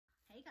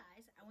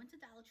went to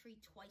Dollar Tree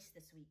twice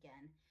this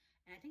weekend.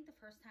 And I think the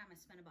first time I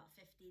spent about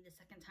 50, the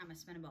second time I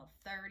spent about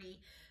 30.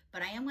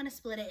 But I am going to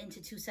split it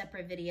into two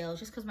separate videos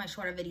just because my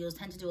shorter videos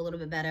tend to do a little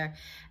bit better.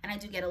 And I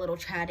do get a little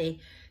chatty.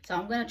 So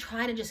I'm going to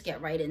try to just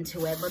get right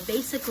into it. But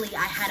basically,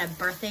 I had a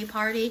birthday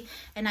party.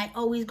 And I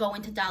always go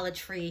into Dollar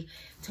Tree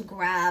to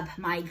grab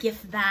my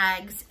gift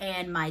bags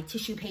and my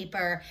tissue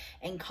paper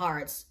and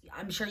cards.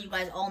 I'm sure you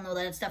guys all know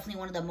that it's definitely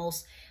one of the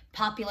most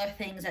popular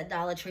things at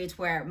Dollar Tree. It's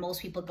where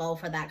most people go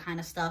for that kind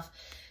of stuff.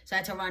 So I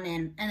had to run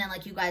in. And then,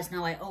 like you guys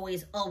know, I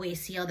always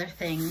see other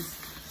things.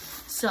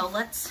 So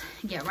let's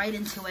get right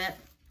into it.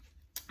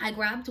 I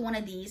grabbed one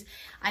of these.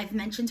 I've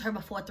mentioned her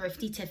before,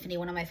 Thrifty Tiffany,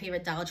 one of my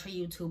favorite Dollar Tree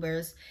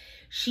YouTubers.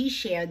 She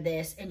shared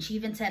this, and she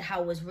even said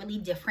how it was really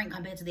different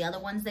compared to the other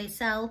ones they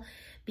sell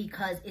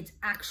because it's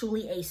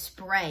actually a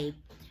spray.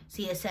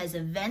 See, it says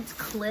Vent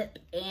Clip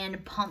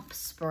and Pump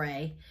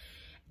Spray.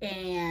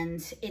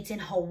 And it's in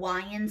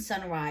Hawaiian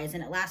Sunrise,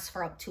 and it lasts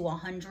for up to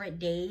 100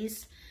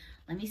 days.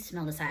 Let me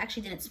smell this. I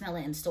actually didn't smell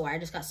it in store. I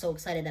just got so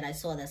excited that I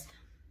saw this.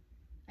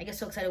 I get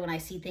so excited when I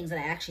see things that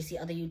I actually see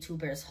other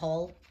YouTubers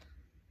haul.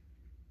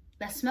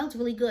 That smells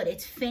really good.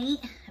 It's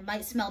faint. It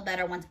might smell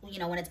better once, you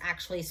know, when it's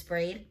actually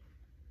sprayed.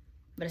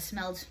 But it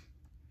smells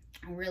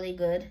really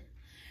good.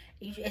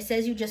 It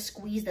says you just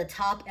squeeze the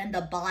top and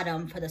the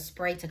bottom for the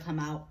spray to come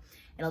out.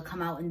 It'll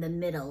come out in the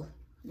middle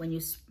when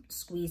you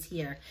squeeze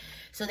here.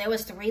 So there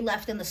was 3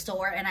 left in the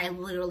store, and I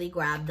literally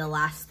grabbed the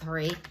last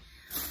 3.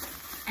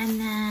 And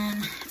then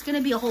it's going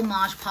to be a whole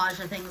mosh podge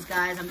of things,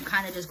 guys. I'm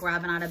kind of just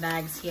grabbing out of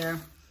bags here.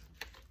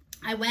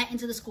 I went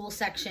into the school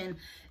section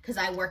because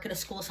I work at a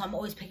school, so I'm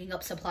always picking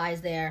up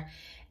supplies there.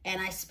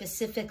 And I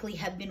specifically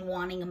have been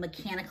wanting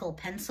mechanical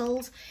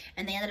pencils,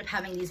 and they ended up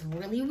having these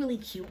really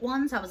cute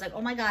ones. I was like,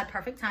 oh my God,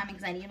 perfect timing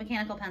because I need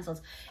mechanical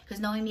pencils. Because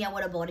knowing me, I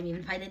would have bought them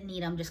even if I didn't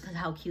need them just because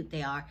how cute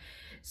they are.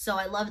 So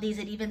I love these.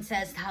 It even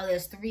says how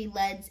there's 3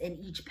 leads in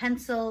each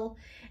pencil,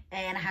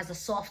 and it has a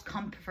soft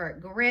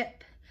comfort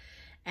grip.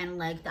 And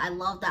like, I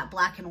love that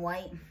black and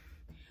white.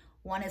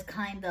 One is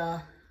kind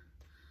of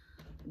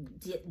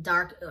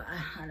dark.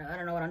 I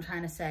don't know what I'm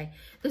trying to say.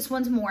 This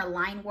one's more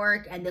line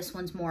work, and this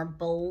one's more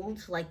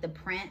bold, like the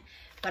print.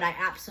 But I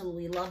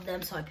absolutely love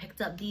them, so I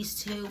picked up these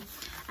 2.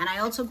 And I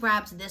also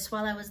grabbed this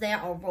while I was there,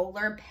 a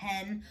roller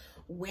pen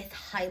with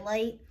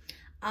highlight.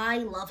 I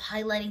love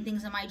highlighting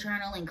things in my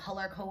journal and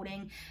color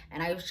coding,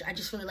 and I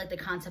just really like the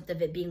concept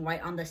of it being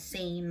right on the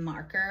same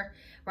marker,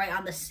 right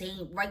on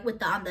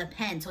the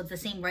pen, so it's the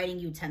same writing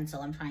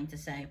utensil, I'm trying to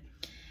say.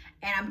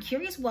 And I'm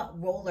curious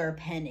what roller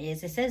pen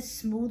is. It says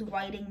smooth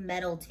writing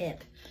metal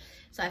tip,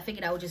 so I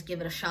figured I would just give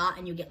it a shot,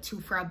 and you get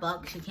 2 for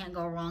 $1, so you can't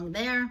go wrong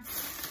there.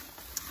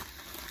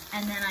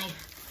 And then I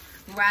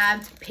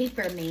grabbed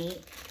Paper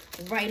Mate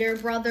Writer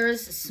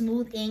Brothers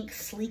Smooth Ink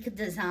Sleek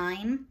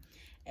Design.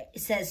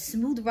 It says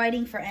smooth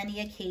writing for any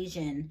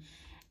occasion.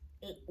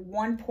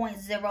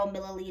 1.0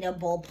 milliliter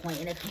ballpoint,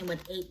 and it came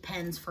with 8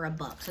 pens for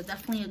 $1. So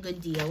definitely a good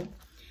deal.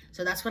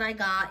 So that's what I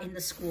got in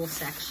the school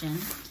section.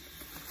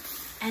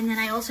 And then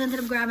I also ended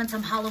up grabbing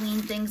some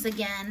Halloween things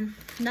again.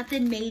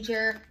 Nothing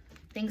major.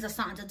 Things are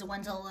starting to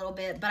dwindle a little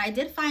bit. But I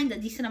did find a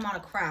decent amount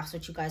of crafts,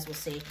 which you guys will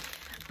see.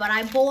 But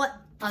I bought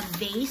a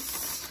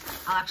vase.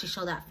 I'll actually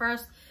show that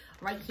first.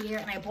 Right here.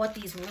 And I bought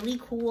these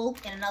really cool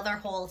in another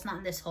haul. It's not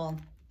in this haul.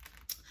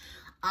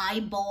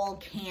 Eyeball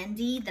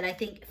candy that I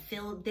think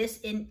this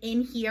in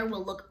here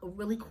will look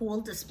really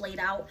cool displayed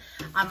out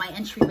on my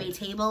entryway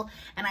table.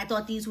 And I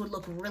thought these would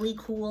look really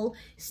cool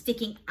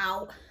sticking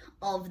out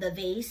of the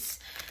vase.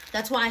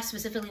 That's why I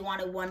specifically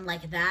wanted one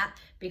like that,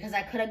 because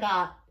I could have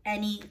got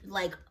any,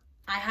 like,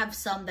 I have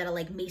some that are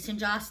like mason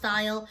jar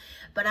style,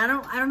 but I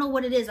don't know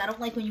what it is. I don't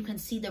like when you can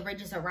see the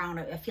ridges around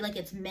it. I feel like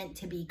it's meant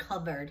to be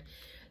covered.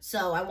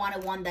 So I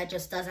wanted one that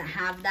just doesn't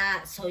have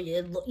that. So,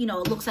 it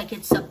looks like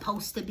it's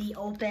supposed to be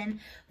open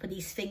for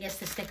these fingers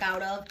to stick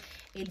out of.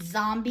 It's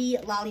zombie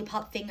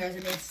lollipop fingers,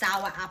 and then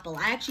sour apple.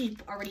 I actually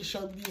already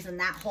showed these in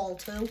that haul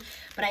too,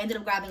 but I ended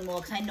up grabbing more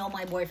because I know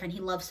my boyfriend,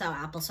 he loves sour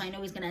apple. So I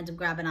know he's going to end up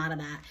grabbing out of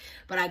that.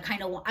 But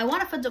I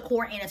want it for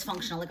decor, and it's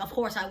functional. Like, of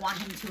course, I want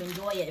him to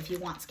enjoy it if he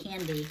wants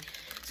candy.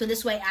 So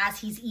this way, as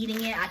he's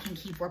eating it, I can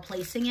keep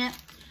replacing it.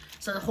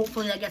 So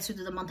hopefully that gets through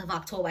to the month of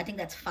October. I think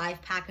that's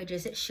 5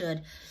 packages. It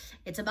should.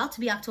 It's about to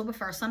be October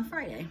 1st on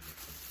Friday.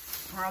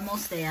 We're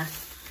almost there.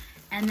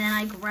 And then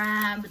I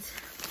grabbed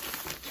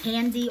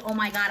candy. Oh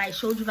my God, I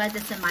showed you guys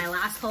this in my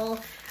last haul.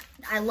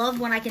 I love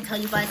when I can tell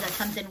you guys that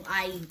something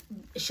I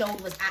showed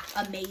was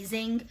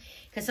amazing.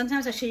 Because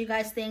sometimes I show you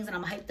guys things and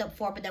I'm hyped up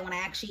for it, but then when I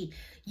actually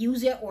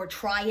use it or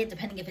try it,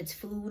 depending if it's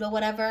food or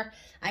whatever,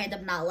 I end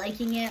up not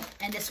liking it.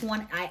 And this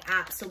one I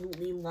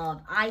absolutely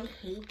love. I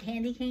hate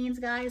candy canes,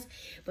 guys,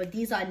 but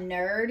these are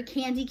Nerd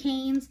candy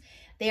canes.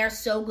 They are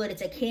so good.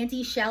 It's a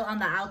candy shell on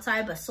the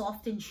outside, but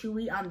soft and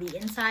chewy on the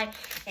inside.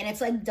 And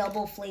it's like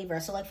double flavor.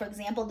 So like, for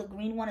example, the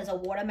green one is a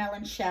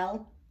watermelon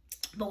shell,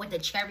 but with the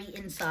cherry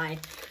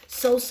inside.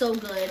 So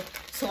good.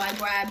 So I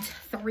grabbed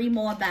 3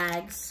 more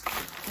bags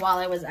while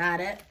I was at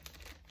it.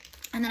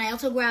 And then I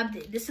also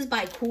grabbed, this is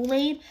by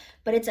Kool-Aid,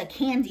 but it's a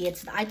candy.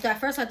 It's at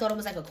first I thought it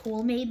was like a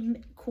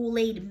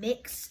Kool-Aid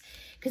mix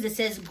because it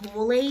says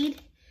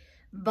Kool-Aid,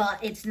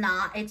 but it's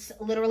not. It's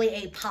literally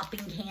a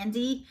popping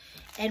candy.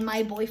 And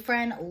my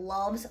boyfriend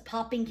loves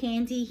popping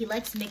candy. He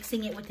likes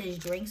mixing it with his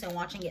drinks and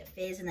watching it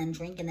fizz and then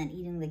drink and then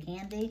eating the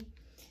candy.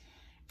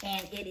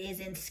 And it is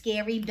in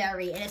Scary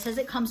Berry. And it says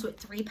it comes with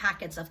 3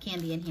 packets of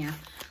candy in here.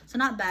 So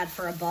not bad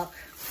for $1.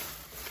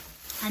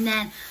 And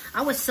then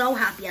I was so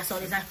happy I saw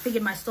these. I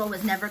figured my store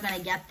was never going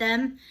to get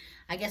them.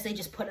 I guess they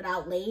just put it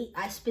out late.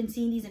 I've been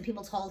seeing these in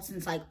people's hauls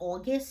since like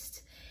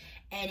August.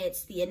 And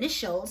it's the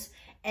initials.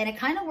 And it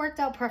kind of worked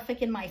out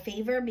perfect in my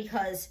favor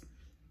because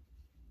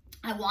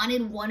I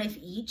wanted one of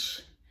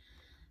each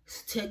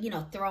to, you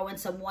know, throw in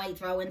some white,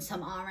 throw in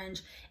some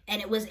orange.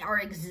 And it was our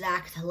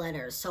exact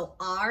letters. So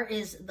R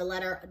is the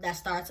letter that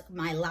starts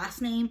my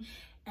last name.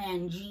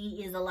 And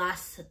G is the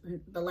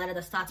letter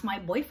that starts my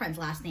boyfriend's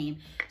last name.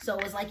 So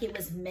it was like it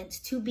was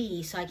meant to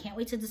be. So I can't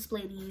wait to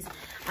display these.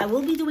 I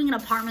will be doing an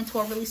apartment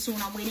tour really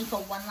soon. I'm waiting for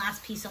one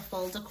last piece of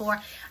fall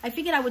decor. I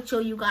figured I would show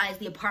you guys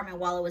the apartment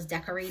while it was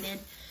decorated,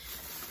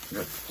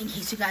 in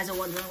case you guys are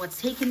wondering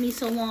what's taking me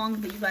so long.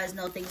 But you guys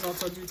know things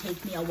also do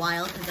take me a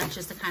while because that's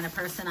just the kind of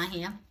person I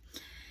am.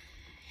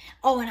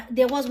 Oh, and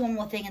there was one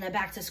more thing in the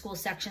back to school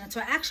section. So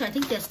actually, I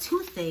think there's 2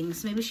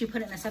 things. Maybe we should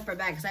put it in a separate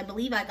bag because I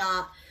believe I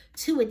got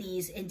 2 of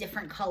these in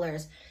different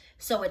colors.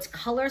 So it's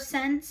Color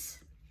Sense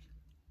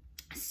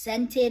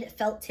scented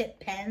felt tip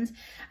pens.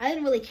 I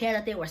didn't really care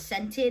that they were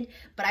scented,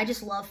 but I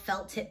just love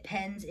felt tip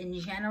pens in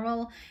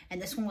general.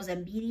 And this one was a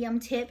medium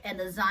tip, and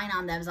the design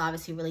on them is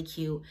obviously really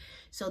cute.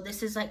 So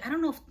this is like, I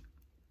don't know if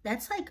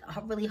that's like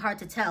really hard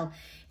to tell.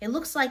 It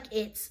looks like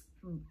it's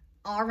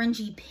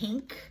orangey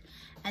pink,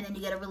 and then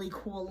you get a really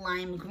cool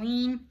lime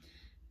green.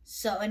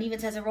 So it even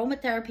says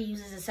aromatherapy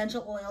uses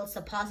essential oils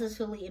to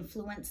positively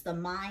influence the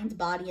mind,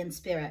 body, and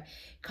spirit.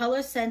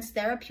 Color Sense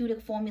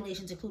therapeutic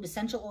formulations include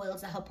essential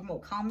oils that help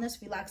promote calmness,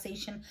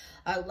 relaxation,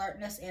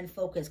 alertness, and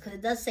focus. Because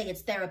it does say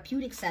it's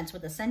therapeutic scents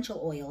with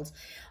essential oils.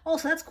 Oh,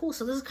 so that's cool.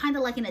 So this is kind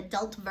of like an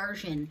adult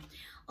version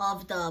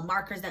of the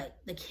markers that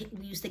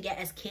we used to get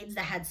as kids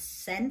that had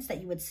scents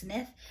that you would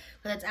sniff,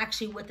 but it's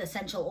actually with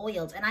essential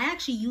oils. And I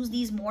actually use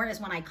these more as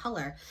when I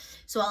color.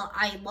 So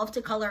I love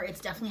to color. It's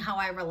definitely how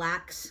I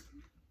relax,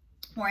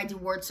 or I do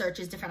word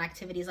searches, different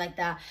activities like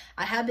that.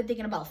 I have been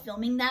thinking about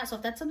filming that. So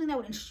if that's something that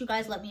would interest you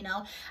guys, let me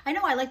know. I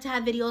know I like to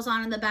have videos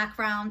on in the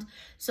background.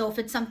 So if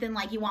it's something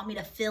like you want me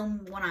to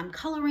film when I'm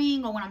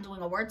coloring or when I'm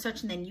doing a word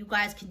search, and then you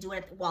guys can do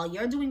it while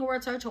you're doing a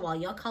word search or while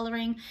you're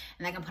coloring,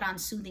 and I can put on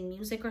soothing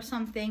music or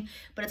something.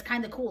 But it's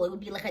kind of cool. It would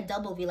be like a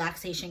double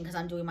relaxation because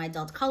I'm doing my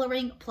adult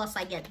coloring. Plus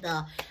I get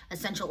the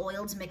essential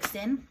oils mixed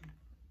in.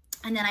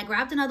 And then I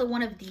grabbed another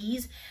one of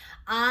these.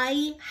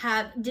 I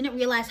didn't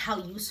realize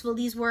how useful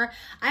these were.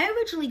 I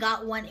originally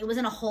got one. It was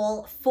in a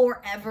haul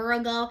forever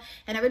ago.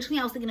 And originally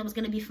I was thinking it was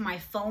going to be for my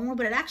phone,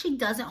 but it actually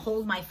doesn't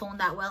hold my phone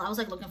that well. I was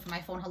like looking for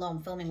my phone. Hello,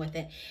 I'm filming with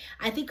it.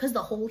 I think because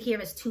the hole here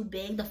is too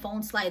big, the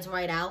phone slides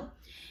right out.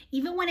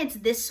 Even when it's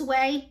this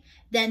way,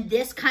 then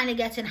this kind of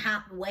gets in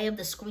halfway of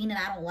the screen and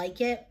I don't like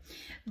it.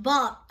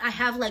 But I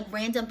have like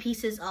random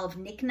pieces of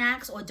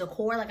knickknacks or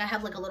decor. Like I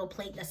have like a little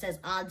plate that says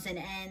odds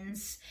and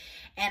ends.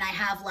 And I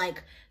have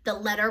like the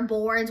letter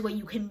boards where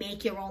you can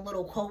make your own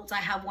little quotes. I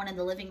have one in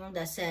the living room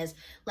that says,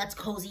 let's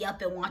cozy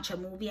up and watch a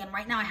movie. And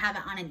right now I have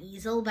it on an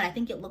easel, but I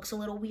think it looks a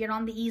little weird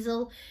on the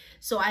easel.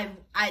 So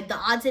the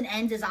odds and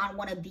ends is on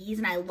one of these,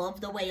 and I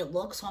love the way it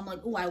looks. So I'm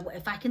like, ooh,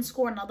 if I can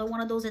score another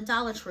one of those at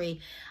Dollar Tree,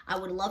 I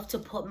would love to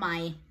put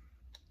my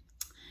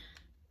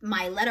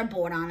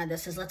letterboard on it that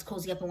says let's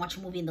cozy up and watch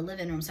a movie in the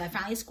living room. So I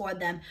finally scored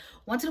them.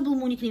 Once in a blue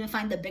moon you can even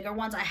find the bigger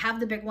ones. I have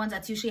the big ones.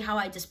 That's usually how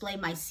I display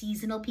my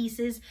seasonal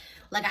pieces.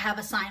 Like I have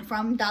a sign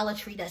from Dollar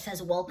Tree that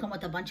says welcome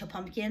with a bunch of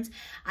pumpkins.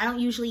 I don't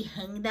usually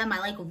hang them. I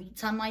like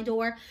wreaths on my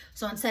door.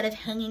 So instead of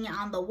hanging it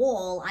on the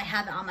wall, I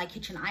have it on my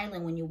kitchen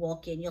island when you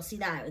walk in. You'll see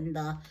that in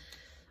the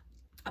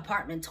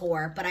apartment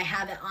tour, but I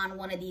have it on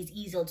one of these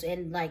easels,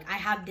 and like I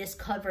have this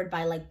covered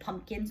by like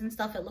pumpkins and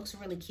stuff. It looks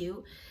really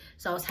cute.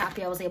 So I was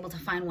happy I was able to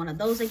find one of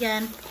those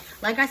again.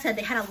 Like I said,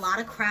 they had a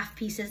lot of craft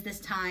pieces this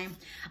time.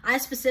 I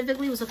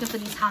specifically was looking for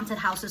these haunted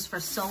houses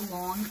for so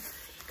long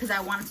because I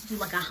wanted to do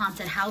like a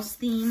haunted house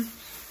theme.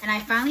 And I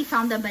finally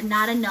found them, but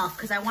not enough,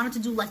 because I wanted to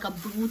do like a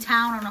Boo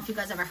Town. I don't know if you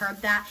guys ever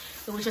heard that.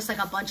 It was just like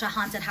a bunch of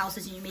haunted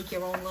houses and you make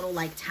your own little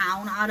like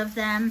town out of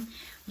them.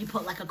 You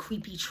put like a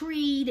creepy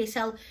tree. They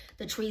sell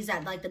the trees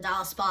at like the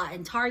Dollar Spot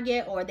and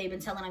Target, or they've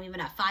been selling them even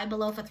at Five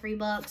Below for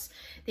 $3.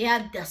 They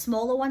have the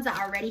smaller ones that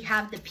already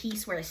have the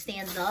piece where it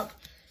stands up,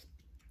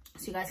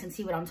 so you guys can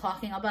see what I'm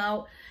talking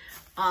about.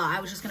 I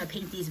was just going to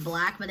paint these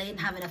black, but they didn't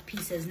have enough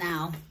pieces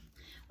now.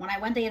 When I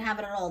went, they didn't have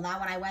it at all. Now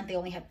when I went, they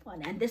only had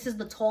one. And this is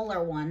the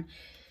taller one.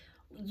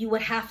 You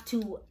would have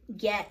to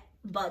get,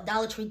 but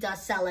Dollar Tree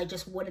does sell like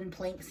just wooden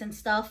planks and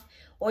stuff.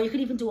 Or you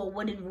could even do a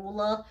wooden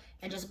ruler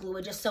and just glue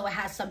it just so it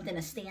has something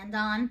to stand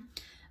on.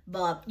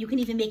 But you can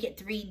even make it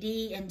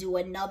 3D and do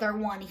another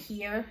one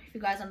here, if you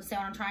guys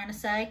understand what I'm trying to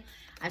say.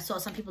 I saw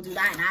some people do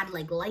that and add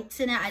like lights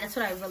in it. That's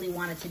what I really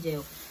wanted to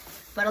do.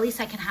 but at least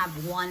I can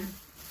have one.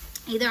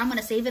 Either I'm going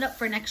to save it up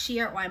for next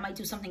year, or I might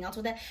do something else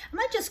with it. I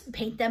might just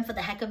paint them for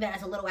the heck of it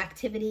as a little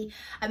activity.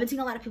 I've been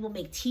seeing a lot of people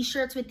make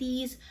t-shirts with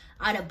these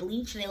out of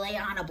bleach. They lay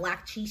it on a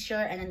black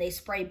t-shirt and then they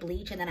spray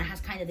bleach, and then it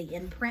has kind of the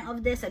imprint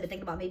of this. I've been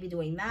thinking about maybe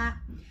doing that.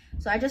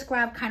 So I just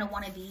grabbed kind of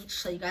one of each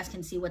so you guys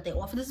can see what they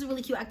offer. This is a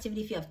really cute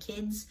activity if you have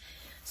kids.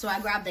 So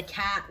I grabbed the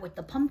cat with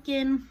the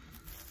pumpkin.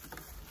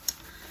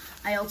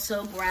 I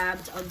also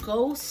grabbed a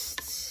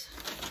ghost.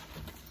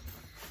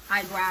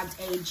 I grabbed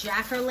a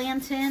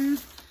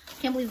jack-o'-lantern.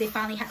 Can't believe they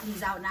finally have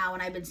these out now,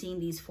 and I've been seeing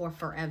these for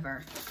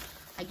forever.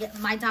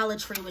 My Dollar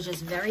Tree was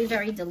just very,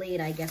 very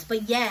delayed, I guess.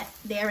 But yet,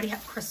 they already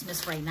have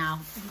Christmas right now.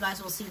 You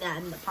guys will see that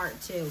in the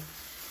part 2.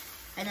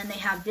 And then they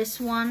have this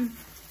one,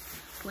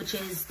 which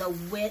is the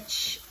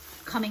witch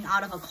coming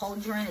out of a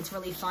cauldron. It's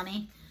really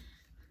funny.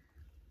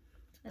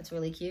 That's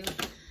really cute.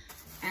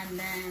 And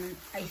then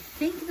I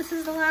think this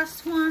is the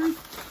last one.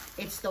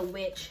 It's the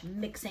witch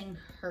mixing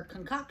her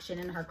concoction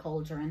in her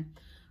cauldron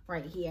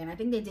right here. And I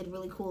think they did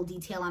really cool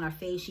detail on her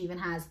face. She even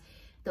has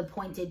the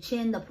pointed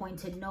chin, the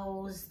pointed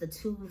nose, the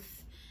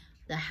tooth,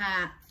 the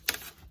hat.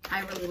 I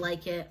really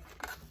like it.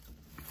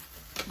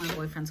 My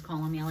boyfriend's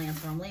calling me. I'll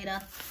answer him later.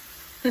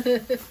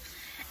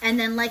 And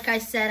then, like I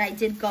said, I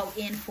did go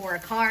in for a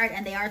card,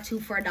 and they are 2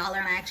 for $1. And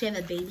I actually have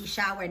a baby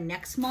shower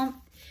next month.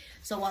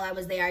 So while I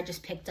was there, I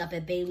just picked up a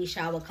baby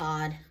shower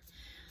card.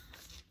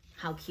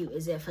 How cute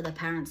is it for the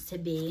parents to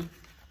be?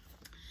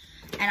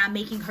 And I'm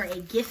making her a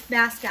gift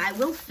basket. I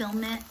will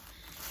film it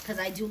because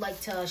I do like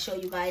to show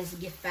you guys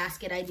gift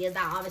basket ideas.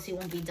 That obviously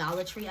won't be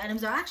Dollar Tree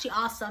items. There actually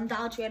are some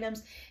Dollar Tree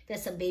items.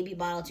 There's some baby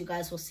bottles you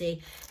guys will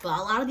see. But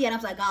a lot of the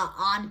items I got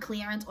on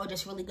clearance or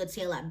just really good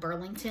sale at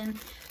Burlington.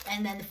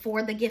 And then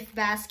for the gift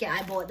basket,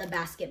 I bought the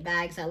basket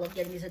bags. I love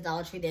getting these at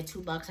Dollar Tree. They're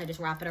 $2. I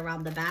just wrap it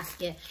around the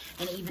basket.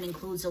 And it even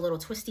includes a little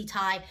twisty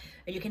tie.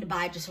 Or you can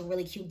buy just a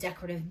really cute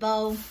decorative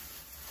bow.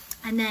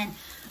 And then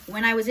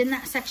when I was in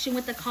that section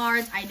with the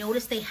cards, I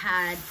noticed they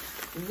had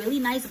really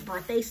nice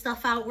birthday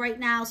stuff out right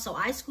now. So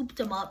I scooped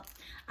them up.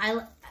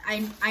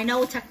 I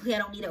know technically I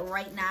don't need it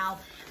right now,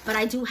 but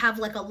I do have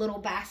like a little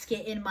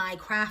basket in my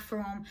craft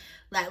room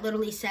that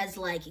literally says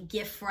like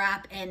gift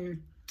wrap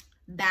and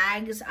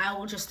bags. I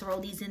will just throw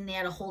these in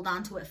there to hold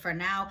on to it for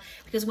now,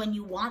 because when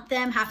you want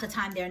them, half the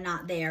time they're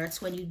not there.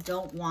 It's when you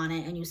don't want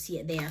it and you see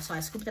it there. So I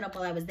scooped it up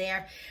while I was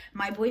there.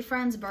 My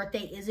boyfriend's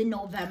birthday is in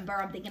November.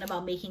 I'm thinking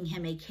about making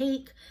him a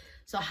cake.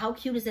 So how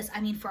cute is this? I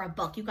mean, for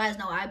 $1. You guys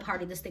know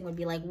iParty, this thing would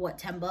be like, what,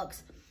 10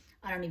 bucks?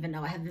 I don't even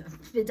know. I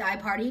haven't been to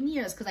iParty in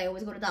years because I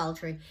always go to Dollar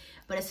Tree.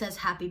 But it says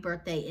happy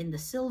birthday in the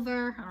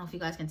silver. I don't know if you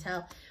guys can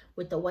tell.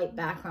 With the white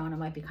background, it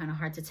might be kind of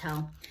hard to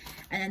tell.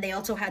 And then they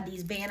also had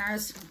these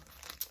banners.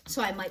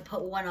 So I might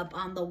put one up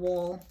on the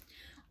wall.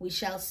 We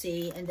shall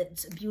see. And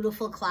it's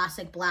beautiful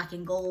classic black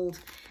and gold.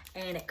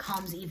 And it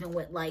comes even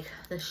with like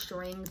the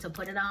string to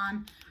put it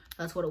on.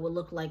 That's what it would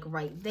look like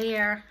right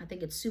there. I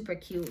think it's super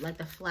cute, like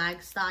the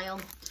flag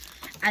style.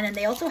 And then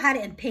they also had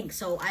it in pink,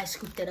 so I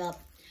scooped it up.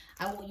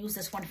 I won't use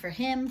this one for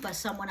him, but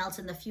someone else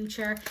in the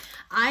future.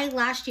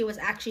 Last year was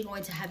actually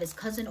going to have his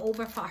cousin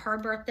over for her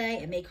birthday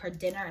and make her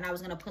dinner, and I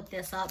was going to put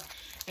this up,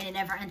 and it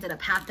never ended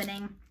up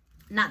happening.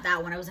 Not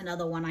that one. It was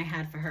another one I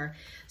had for her.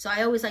 So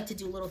I always like to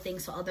do little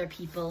things for other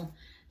people.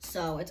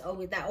 So it's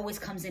always, that always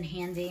comes in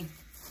handy.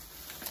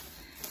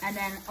 And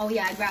then, oh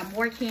yeah, I grabbed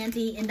more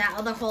candy. In that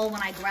other haul,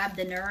 when I grabbed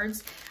the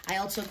Nerds, I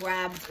also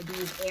grabbed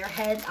these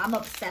Airheads. I'm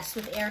obsessed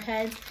with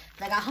Airheads.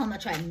 I got how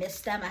much I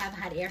missed them. I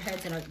haven't had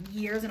Airheads in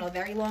years, in a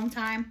very long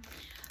time.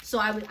 So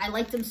I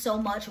liked them so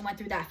much. I went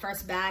through that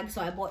first bag,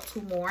 so I bought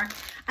 2 more.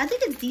 I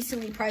think it's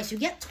decently priced. You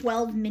get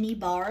 12 mini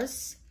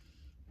bars.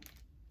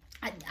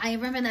 I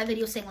remember in that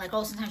video saying like,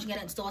 oh, sometimes you get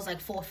it in stores like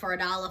 4 for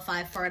 $1,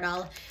 5 for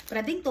 $1. But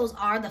I think those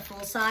are the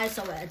full size,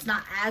 so it's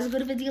not as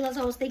good of a deal as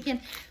I was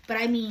thinking. But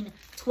I mean,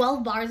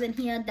 12 bars in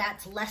here,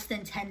 that's less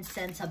than 10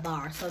 cents a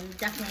bar. So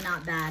definitely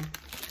not bad.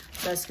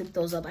 So I scooped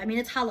those up. I mean,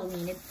 it's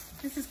Halloween.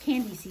 This is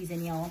candy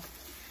season, y'all.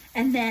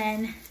 And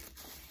then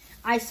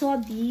I saw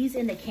these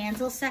in the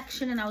candle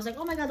section, and I was like,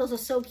 oh my God, those are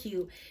so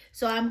cute.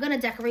 So I'm going to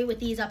decorate with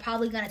these. I'm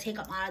probably going to take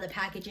them out of the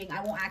packaging.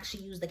 I won't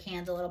actually use the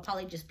candle. It'll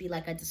probably just be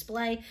like a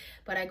display.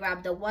 But I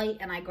grabbed the white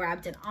and I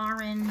grabbed an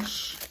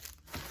orange.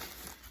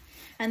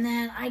 And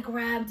then I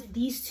grabbed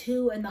these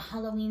 2 in the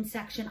Halloween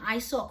section. I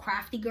saw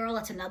Crafty Girl.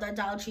 That's another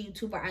Dollar Tree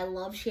YouTuber. I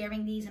love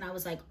sharing these. And I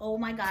was like, oh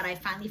my God, I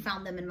finally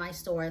found them in my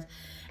stores.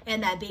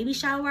 And that baby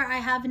shower I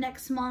have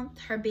next month,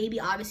 her baby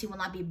obviously will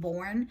not be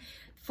born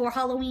for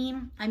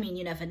Halloween. I mean,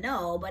 you never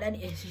know, but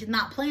she's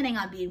not planning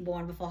on being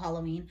born before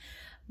Halloween.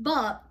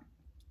 But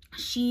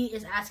she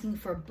is asking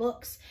for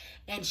books,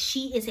 and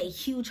she is a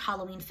huge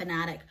Halloween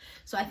fanatic.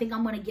 So I think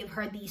I'm going to give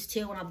her these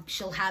 2, and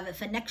she'll have it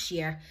for next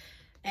year.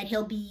 And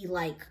he'll be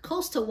like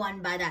close to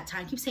 1 by that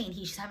time. I keep saying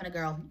she's having a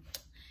girl.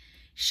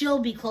 She'll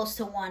be close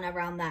to 1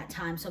 around that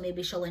time, so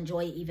maybe she'll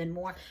enjoy it even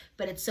more.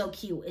 But it's so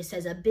cute. It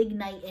says A Big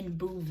Night in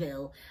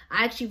Booville.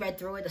 I actually read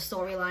through it. The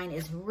storyline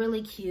is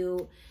really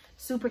cute.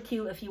 Super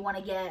cute if you want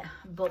to get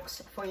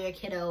books for your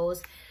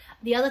kiddos.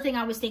 The other thing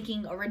I was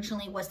thinking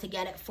originally was to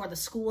get it for the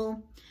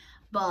school,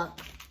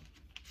 but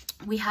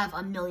we have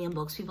a million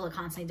books. People are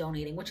constantly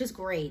donating, which is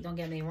great. Don't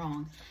get me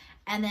wrong.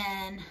 And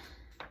then,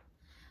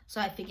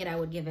 so I figured I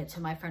would give it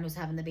to my friend who's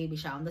having the baby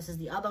shower. And this is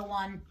the other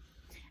one.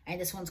 And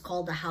this one's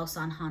called The House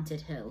on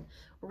Haunted Hill.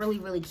 Really,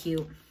 really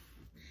cute.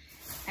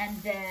 And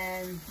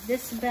then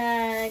this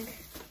bag,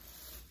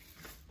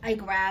 I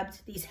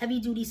grabbed these heavy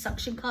duty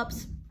suction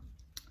cups.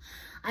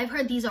 I've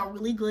heard these are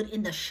really good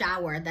in the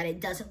shower, that it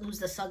doesn't lose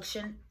the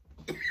suction,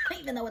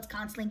 even though it's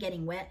constantly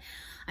getting wet.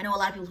 I know a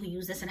lot of people who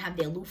use this and have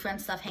their loofah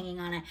and stuff hanging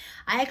on it.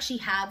 I actually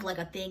have like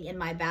a thing in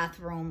my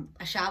bathroom,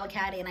 a shower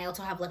caddy, and I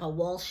also have like a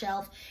wall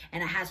shelf,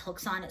 and it has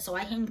hooks on it. So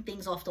I hang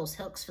things off those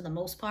hooks for the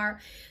most part.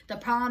 The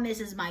problem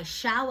is my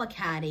shower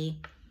caddy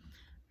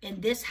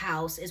in this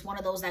house is one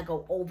of those that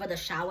go over the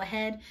shower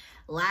head.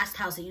 Last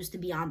house, it used to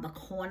be on the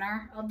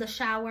corner of the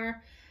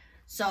shower.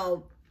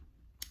 So,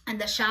 and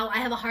the shower, I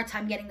have a hard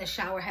time getting the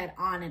shower head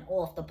on and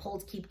off. The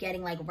poles keep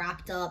getting like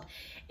wrapped up.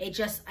 It's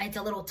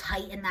a little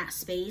tight in that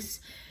space.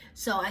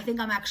 So I think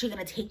I'm actually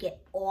going to take it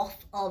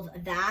off of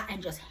that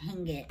and just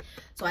hang it.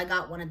 So I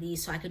got one of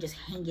these so I could just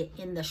hang it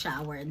in the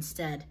shower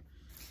instead.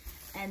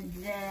 And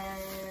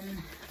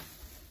then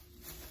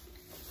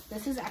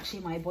this is actually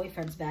my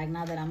boyfriend's bag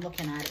now that I'm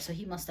looking at it. So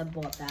he must have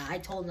bought that. I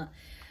told him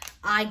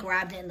I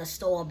grabbed it in the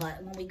store,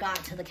 but when we got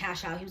to the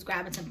cash out, he was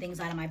grabbing some things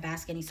out of my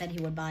basket. He said he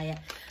would buy it.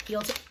 He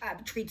also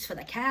grabbed treats for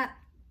the cat.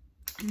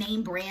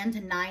 Name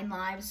brand, 9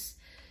 Lives.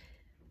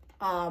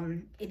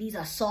 These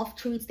are soft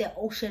treats. They're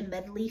ocean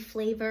medley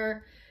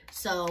flavor.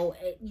 So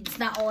it's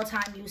not all the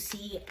time you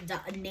see the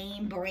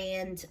name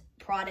brand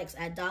products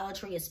at Dollar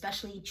Tree,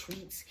 especially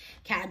treats,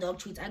 cat and dog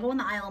treats. I go in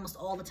the aisle almost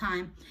all the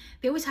time.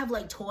 They always have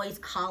like toys,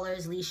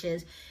 collars,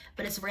 leashes,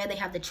 but it's rare they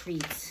have the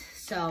treats.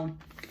 So,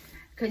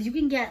 because you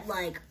can get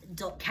like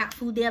cat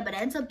food there, but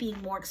it ends up being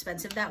more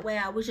expensive that way.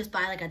 I always just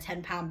buy like a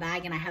 10-pound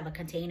bag and I have a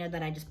container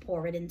that I just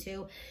pour it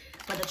into.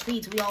 But the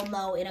treats, we all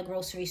know in a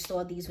grocery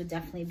store, these would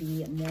definitely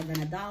be more than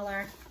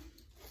 $1.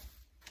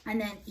 And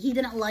then he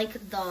didn't like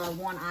the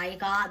one I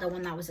got, the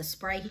one that was a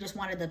spray. He just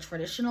wanted the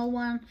traditional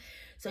one.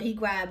 So he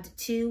grabbed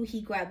 2.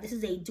 This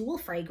is a dual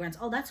fragrance.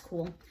 Oh, that's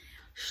cool.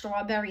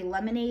 Strawberry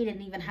lemonade,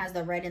 and even has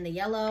the red and the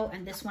yellow.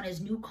 And this one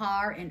is New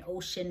Car and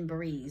Ocean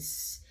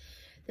Breeze.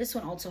 This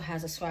one also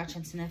has a scratch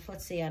and sniff.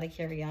 Let's see, out of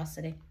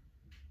curiosity.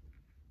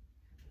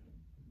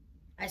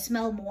 I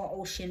smell more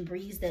Ocean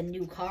Breeze than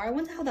New Car. I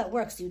wonder how that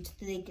works. Do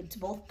they get to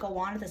both go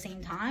on at the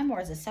same time,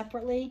 or is it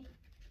separately?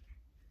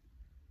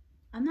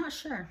 I'm not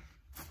sure.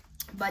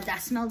 But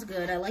that smells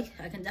good.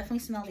 I can definitely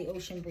smell the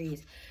Ocean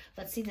Breeze.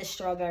 Let's see the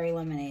strawberry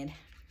lemonade.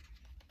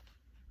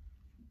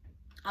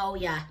 Oh,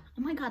 yeah.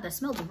 Oh, my God, that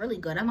smells really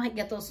good. I might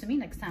get those for me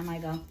next time I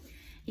go.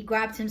 He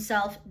grabbed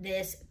himself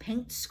this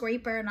paint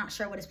scraper. Not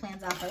sure what his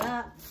plans are for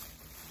that.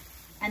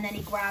 And then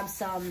he grabbed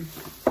some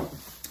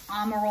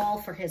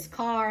Armorall for his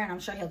car, and I'm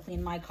sure he'll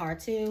clean my car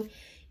too.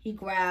 He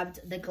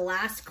grabbed the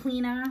glass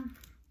cleaner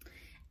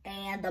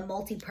and the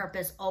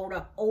multi-purpose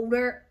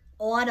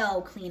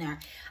auto cleaner.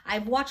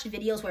 I've watched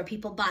videos where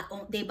people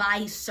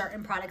buy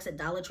certain products at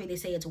Dollar Tree. They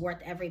say it's worth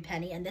every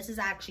penny, and this is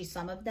actually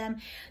some of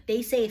them.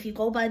 They say if you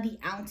go by the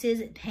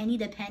ounces, penny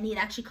to penny, it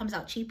actually comes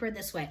out cheaper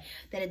this way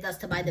than it does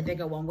to buy the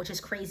bigger one, which is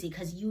crazy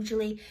because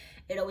usually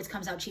it always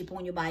comes out cheaper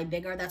when you buy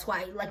bigger. That's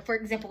why, like, for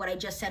example, what I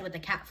just said with the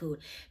cat food,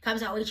 it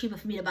comes out way cheaper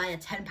for me to buy a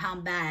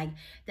 10-pound bag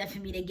than for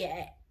me to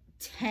get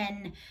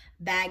 10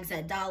 bags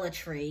at Dollar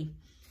Tree.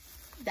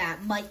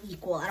 That might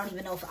equal, I don't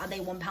even know if, are they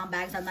 1-pound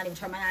bags? I'm not even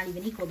sure, might not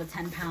even equal the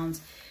 10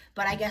 pounds.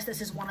 But I guess this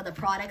is one of the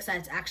products that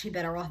it's actually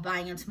better off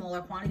buying in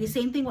smaller quantities.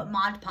 Same thing with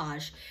Mod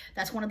Podge.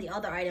 That's one of the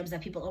other items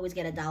that people always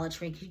get at Dollar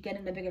Tree. If you get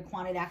in a bigger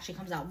quantity, it actually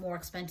comes out more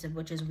expensive,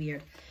 which is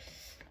weird.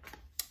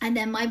 And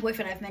then my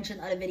boyfriend, I've mentioned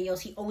in other videos,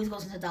 he always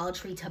goes into Dollar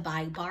Tree to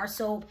buy bar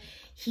soap.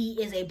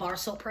 He is a bar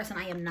soap person.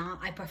 I am not.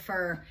 I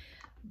prefer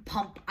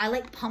pump. I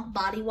like pump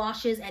body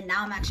washes, and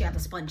now I'm actually at the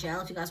sponge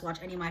gel. If you guys watch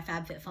any of my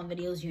FabFitFun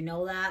videos, you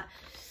know that.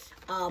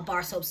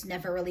 Bar soap's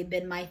never really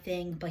been my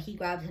thing, but he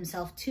grabbed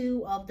himself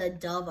 2 of the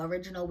Dove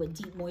Original with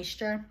Deep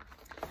Moisture.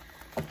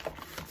 I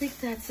think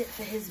that's it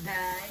for his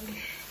bag.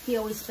 He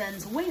always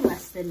spends way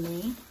less than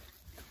me.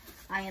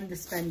 I am the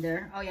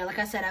spender. Oh yeah, like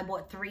I said, I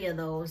bought 3 of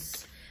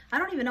those. I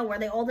don't even know, were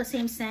they all the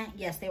same scent?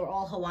 Yes, they were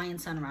all Hawaiian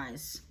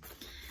Sunrise.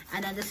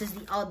 And then this is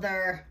the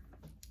other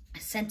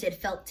scented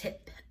felt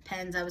tip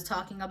pens I was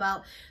talking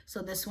about.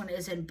 So this one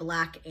is in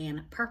black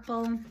and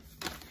purple.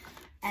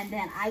 And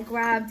then I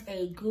grabbed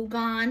a Goo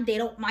Gone.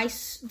 My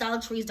Dollar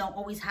Trees don't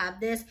always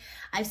have this.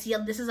 I see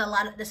this is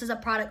a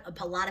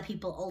product a lot of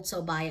people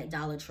also buy at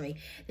Dollar Tree.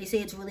 They say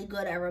it's really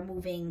good at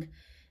removing,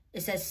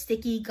 it says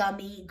sticky,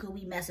 gummy,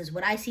 gooey messes.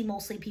 What I see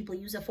mostly people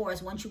use it for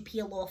is once you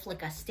peel off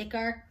like a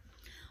sticker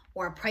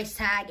or a price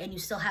tag and you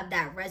still have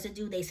that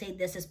residue, they say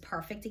this is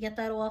perfect to get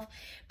that off.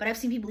 But I've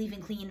seen people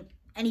even clean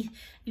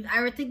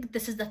I think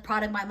this is the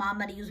product my mom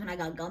let me use when I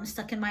got gum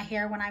stuck in my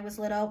hair when I was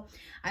little.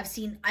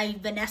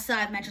 Vanessa,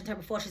 I've mentioned her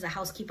before. She's a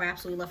housekeeper I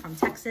absolutely love from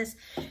Texas.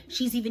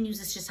 She's even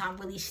used this just on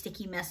really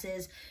sticky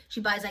messes.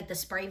 She buys like the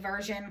spray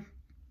version.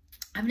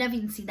 I've never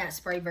even seen that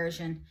spray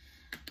version.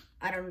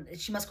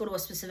 she must go to a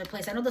specific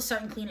place. I know the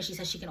certain cleaner she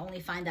says she can only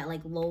find at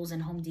like Lowe's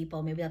and Home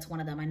Depot. Maybe that's one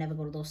of them. I never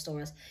go to those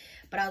stores.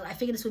 But I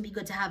figured this would be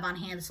good to have on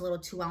hand. It's a little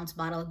 2-ounce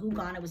bottle. Goo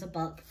Gone, it was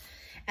 $1.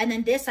 And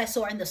then this I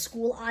saw in the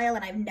school aisle,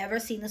 and I've never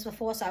seen this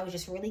before, so I was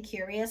just really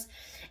curious.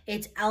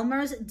 It's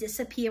Elmer's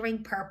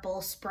Disappearing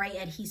Purple Spray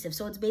Adhesive.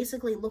 So it's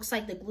basically, looks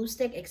like the glue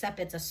stick, except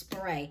it's a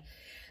spray.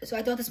 So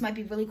I thought this might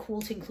be really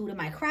cool to include in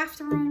my craft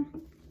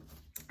room.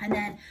 And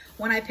then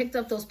when I picked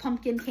up those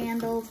pumpkin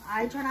candles,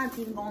 I try not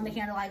to even go in the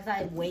candle aisle because I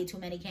have way too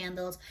many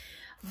candles.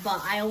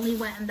 But I only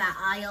went in that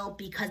aisle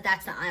because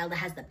that's the aisle that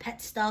has the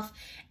pet stuff.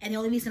 And the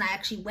only reason I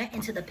actually went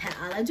into the pet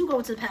aisle, I do go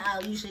into the pet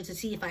aisle usually to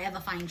see if I ever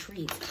find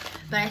treats.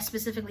 But I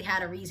specifically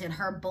had a reason.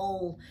 Her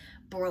bowl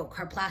broke,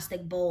 her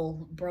plastic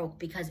bowl broke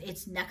because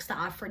it's next to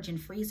our fridge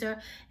and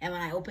freezer. And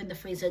when I opened the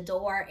freezer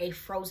door, a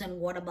frozen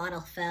water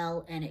bottle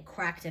fell and it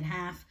cracked in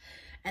half.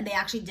 And they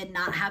actually did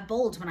not have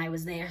bowls when I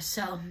was there.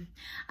 So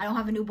I don't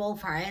have a new bowl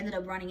for her. I ended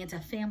up running into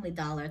Family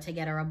Dollar to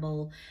get her a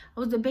bowl. I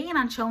was debating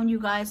on showing you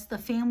guys the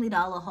Family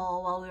Dollar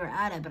haul while we were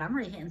at it, but I'm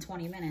already hitting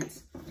 20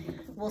 minutes.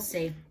 We'll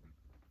see.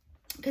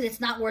 Because it's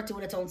not worth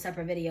doing its own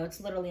separate video. It's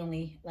literally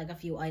only like a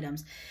few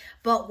items.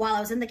 But while I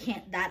was in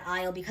that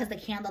aisle, because the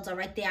candles are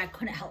right there, I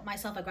couldn't help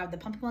myself. I grabbed the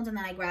pumpkin ones and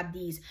then I grabbed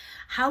these.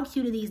 How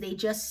cute are these? They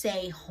just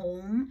say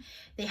home.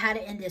 They had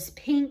it in this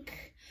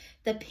pink.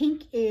 The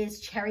pink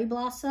is Cherry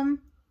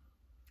Blossom.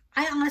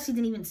 I honestly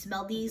didn't even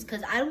smell these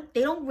because they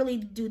don't really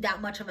do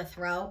that much of a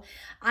throw.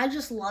 I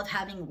just love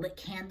having lit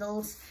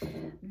candles.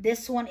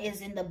 This one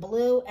is in the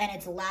blue and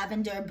it's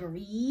Lavender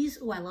Breeze.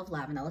 Oh, I love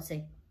lavender. Let's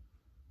see.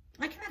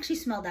 I can actually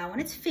smell that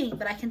one. It's faint,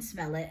 but I can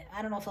smell it.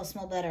 I don't know if it'll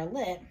smell better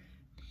lit.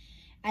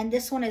 And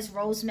this one is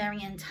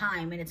Rosemary and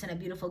Thyme, and it's in a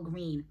beautiful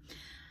green.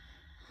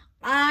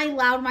 I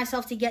allowed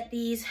myself to get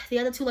these. The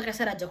other two, like I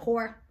said, are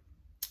decor.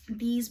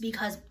 These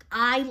because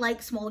I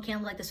like smaller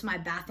candles like this for my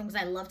bathroom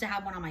because I love to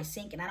have one on my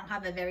sink, and I don't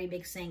have a very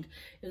big sink.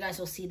 You guys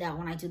will see that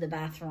when I do the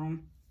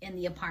bathroom in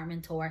the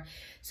apartment tour.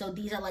 So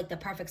these are like the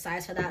perfect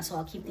size for that, so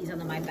I'll keep these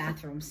under my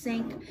bathroom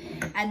sink.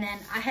 And then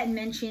I had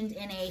mentioned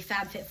in a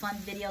FabFitFun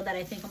video that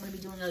I think I'm going to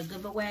be doing a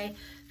giveaway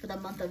for the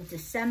month of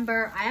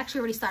December. I actually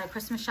already started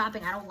Christmas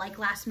shopping. I don't like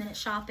last minute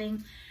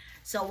shopping.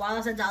 So while I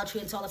was at Dollar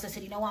Tree and saw this, I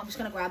said, you know what, I'm just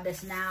going to grab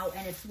this now.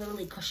 And it's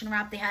literally cushion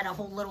wrap. They had a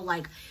whole little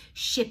like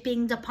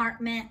shipping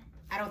department.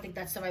 I don't think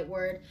that's the right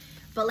word,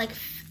 but like,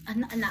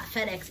 not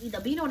FedEx either,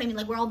 but you know what I mean?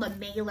 Like where all the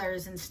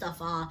mailers and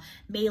stuff are.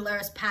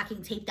 Mailers,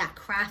 packing tape, that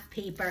craft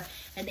paper,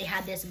 and they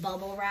had this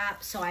bubble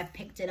wrap. So I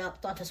picked it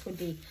up, thought this would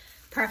be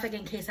perfect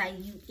in case I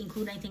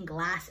include anything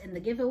glass in the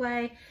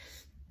giveaway.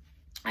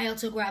 I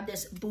also grabbed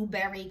this Boo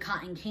Berry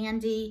cotton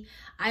candy.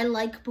 I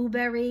like Boo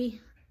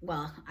Berry.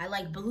 Well, I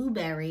like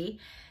blueberry.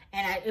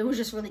 And it was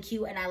just really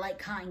cute, and I like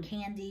cotton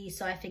candy.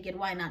 So I figured,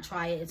 why not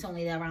try it? It's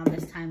only around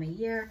this time of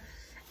year.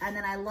 And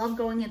then I love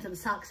going into the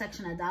sock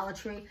section at Dollar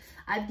Tree.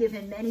 I've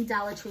given many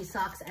Dollar Tree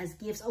socks as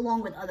gifts,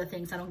 along with other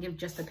things. I don't give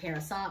just a pair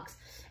of socks.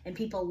 And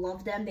people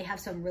love them. They have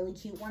some really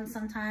cute ones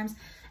sometimes.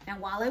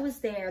 And while I was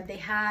there, they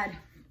had,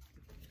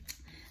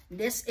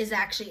 this is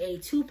actually a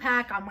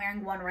 2-pack. I'm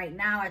wearing one right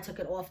now. I took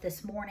it off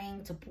this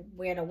morning to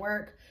wear to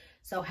work.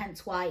 So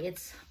hence why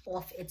it's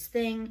off its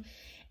thing.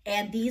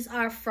 And these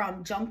are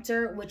from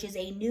Junkter, which is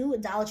a new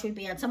Dollar Tree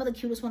brand. Some of the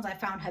cutest ones I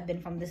found have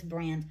been from this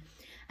brand.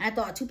 And I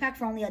thought a 2-pack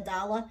for only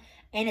 $1.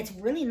 And it's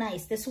really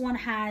nice. This one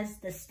has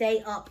the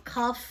Stay Up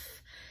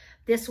cuff.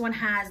 This one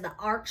has the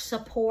arch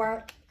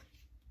support,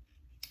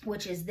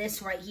 which is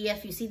this right here.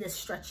 If you see this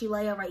stretchy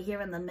layer right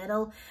here in the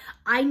middle,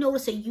 I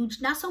notice a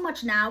huge, not so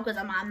much now because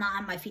I'm not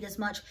on my feet as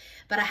much,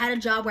 but I had a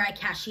job where I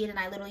cashiered and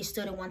I literally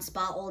stood in one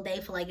spot all day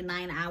for like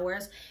 9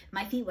 hours.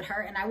 My feet would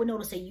hurt and I would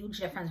notice a huge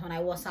difference when I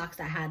wore socks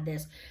that had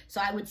this.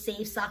 So I would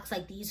save socks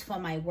like these for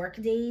my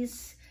work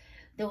days.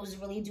 Those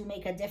really do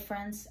make a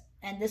difference.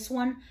 And this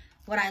one,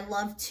 what I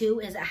love too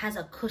is it has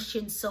a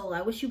cushioned sole.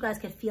 I wish you guys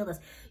could feel this.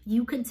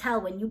 You can tell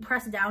when you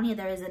press down here,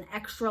 there is an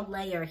extra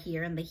layer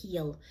here in the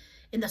heel,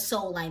 in the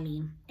sole, I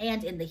mean,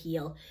 and in the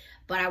heel.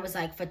 But I was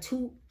like, for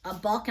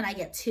 $1 and I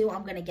get 2,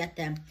 I'm going to get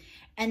them.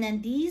 And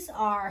then these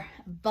are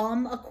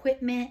Bum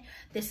Equipment.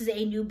 This is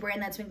a new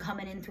brand that's been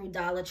coming in through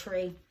Dollar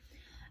Tree.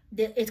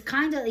 It's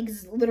kind of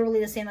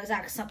literally the same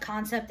exact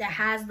concept.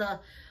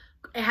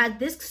 It had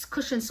this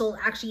cushion sole,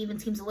 actually even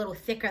seems a little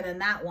thicker than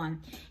that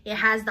one. It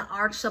has the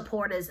arch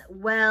support as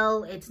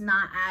well. It's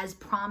not as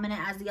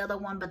prominent as the other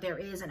one, but there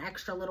is an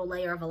extra little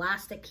layer of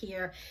elastic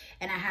here.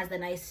 And it has the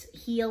nice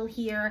heel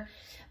here.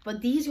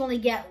 But these you only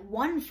get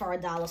 1 for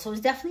 $1. So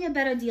it's definitely a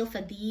better deal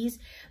for these.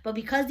 But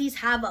because these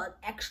have an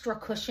extra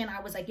cushion,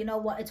 I was like, you know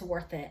what? It's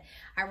worth it.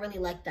 I really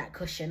like that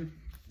cushion.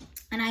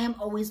 And I am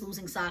always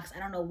losing socks. I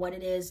don't know what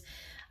it is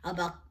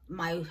about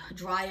my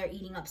dryer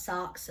eating up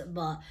socks,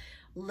 but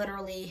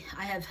literally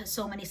I have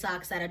so many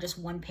socks that are just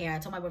 1 pair. I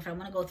told my boyfriend I'm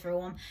gonna go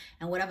through them,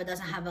 and whatever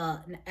doesn't have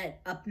a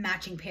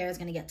matching pair is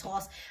gonna get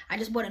tossed. I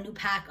just bought a new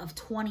pack of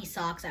 20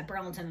 socks at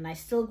Burlington, and I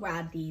still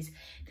grabbed these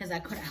because I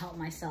couldn't help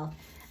myself.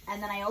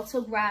 And then I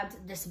also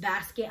grabbed this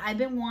basket. I've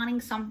been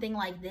wanting something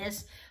like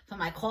this for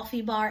my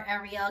coffee bar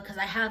area because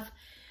I have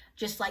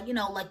just like, you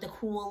know, like the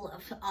cool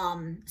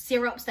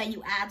syrups that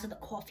you add to the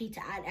coffee to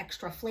add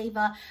extra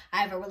flavor.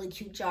 I have a really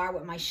cute jar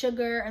with my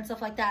sugar and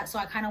stuff like that. So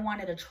I kind of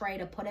wanted a tray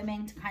to put them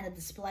in to kind of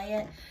display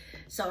it.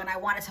 So, and I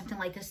wanted something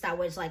like this that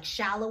was like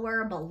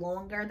shallower but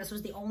longer. This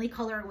was the only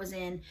color it was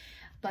in,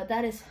 but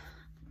that is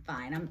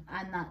fine.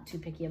 I'm not too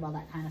picky about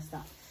that kind of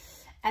stuff.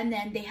 And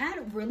then they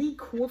had really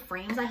cool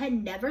frames. I had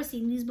never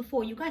seen these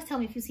before. You guys tell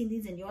me if you've seen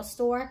these in your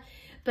store.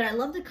 But I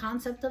love the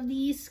concept of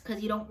these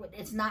because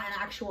it's not an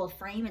actual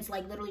frame. It's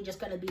like literally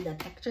just going to be the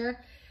picture.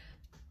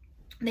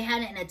 They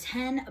had it in a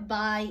 10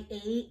 by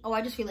 8. Oh,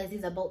 I just realized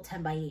these are both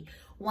 10 by 8.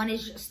 One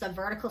is just the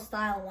vertical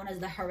style and one is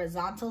the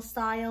horizontal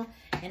style.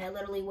 And it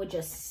literally would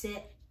just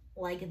sit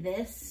like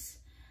this.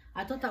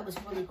 I thought that was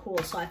really cool.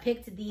 So I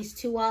picked these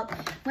two up.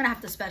 I'm going to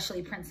have to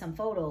specially print some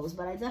photos,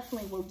 but I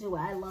definitely will do it.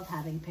 I love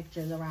having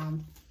pictures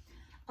around.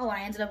 Oh,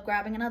 I ended up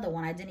grabbing another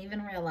one. I didn't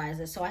even realize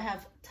it. So I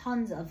have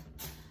tons of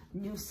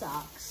new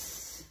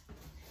socks.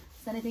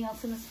 Is there anything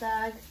else in this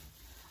bag?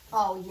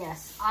 Oh,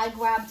 yes. I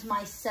grabbed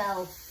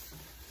myself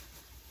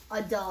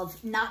a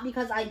Dove. Not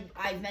because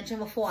I've mentioned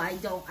before,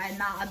 I'm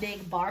not a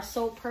big bar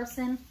soap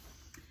person.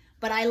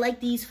 But I like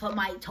these for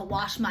to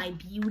wash my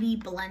beauty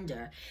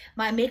blender.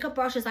 My makeup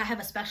brushes, I have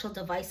a special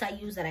device I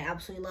use that I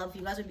absolutely love. If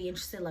you guys would be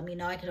interested, let me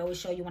know. I could always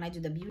show you when I do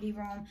the beauty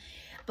room.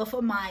 But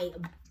for my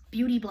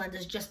beauty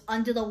blenders, just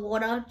under the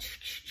water,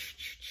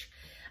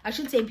 I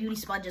should say beauty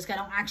sponges, because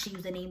I don't actually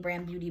use the name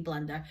brand beauty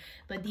blender.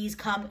 But these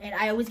come, and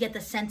I always get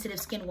the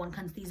sensitive skin one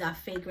because these are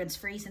fragrance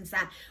free, since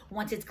that,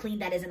 once it's clean,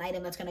 that is an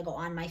item that's going to go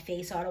on my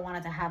face. So I don't want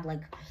it to have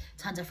like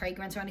tons of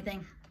fragrance or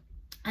anything.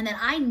 And then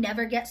I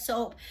never get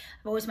soap.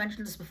 I've always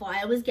mentioned this before.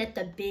 I always get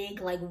the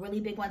big, like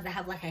really big ones that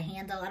have like a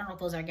handle. I don't know if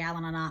those are a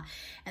gallon or not.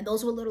 And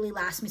those will literally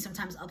last me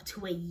sometimes up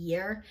to a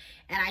year.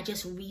 And I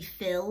just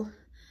refill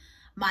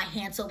my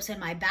hand soaps in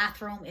my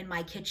bathroom, in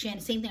my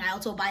kitchen. Same thing, I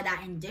also buy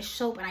that in dish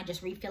soap and I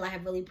just refill. I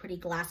have really pretty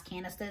glass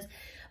canisters.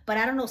 But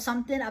I don't know,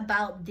 something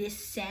about this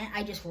scent,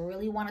 I just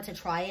really wanted to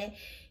try it.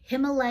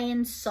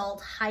 Himalayan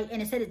salt,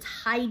 and it said it's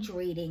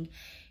hydrating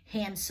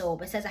hand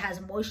soap. It says it has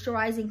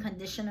moisturizing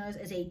conditioners,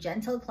 is a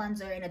gentle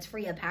cleanser, and it's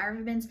free of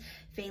parabens,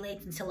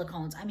 phthalates, and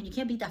silicones. I mean, you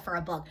can't beat that for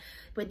a buck.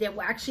 But there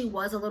actually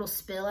was a little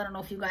spill. I don't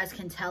know if you guys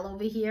can tell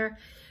over here.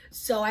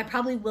 So I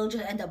probably will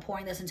just end up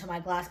pouring this into my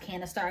glass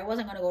canister. I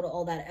wasn't going to go to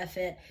all that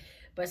effort,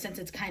 but since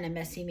it's kind of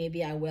messy,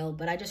 maybe I will.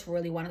 But I just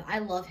really wanted, I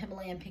love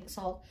Himalayan pink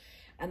salt.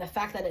 And the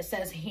fact that it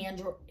says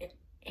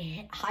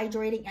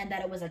hydrating and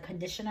that it was a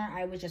conditioner,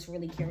 I was just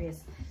really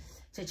curious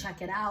to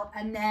check it out.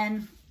 And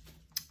then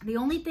the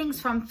only things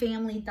from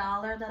Family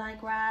Dollar that I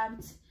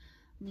grabbed,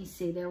 let me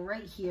see, they're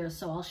right here.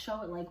 So I'll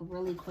show it like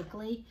really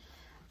quickly.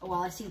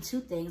 Well, I see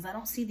two things. I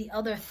don't see the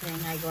other thing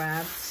I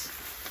grabbed.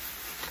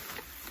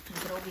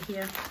 Get over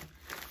here.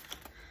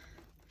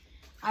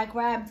 I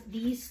grabbed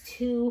these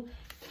two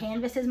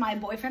canvases. My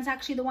boyfriend's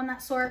actually the one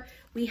that saw it.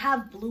 We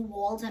have blue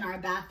walls in our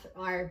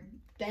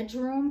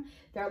bedroom.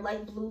 They're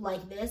light blue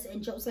like this,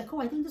 and Joe's like,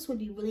 oh, I think this would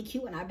be really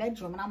cute in our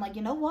bedroom. And I'm like,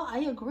 you know what, I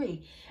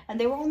agree. And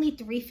they were only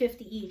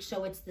 $3.50 each.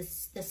 So it's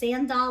the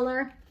sand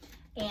dollar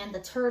and the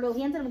turtle.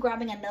 He ended up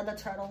grabbing another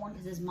turtle one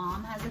because his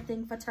mom has a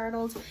thing for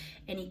turtles,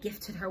 and he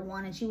gifted her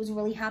one, and she was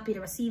really happy to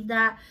receive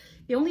that.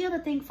 The only other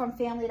thing from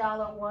Family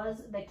Dollar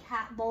was the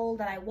cat bowl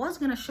that I was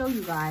going to show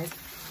you guys,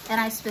 and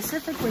I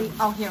specifically,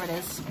 oh, here it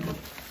is.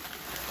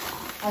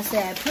 I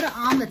said I put it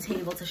on the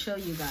table to show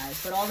you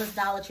guys, but all this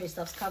Dollar Tree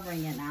stuff's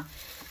covering it now.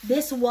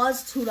 This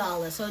was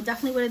 $2, so it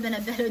definitely would have been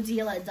a better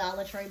deal at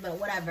Dollar Tree, but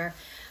whatever.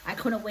 I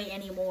couldn't wait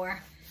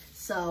anymore,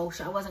 so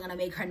I wasn't going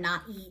to make her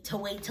not eat to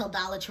wait till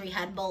Dollar Tree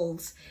had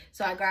bowls.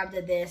 So I grabbed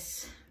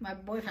this. My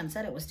boyfriend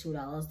said it was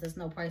 $2. There's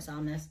no price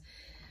on this.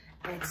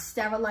 It's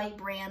Sterilite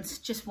brands,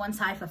 just one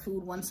side for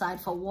food, one side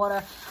for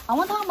water. I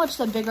wonder how much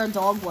the bigger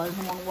dog one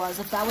was.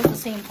 If that was the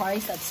same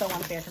price, that's so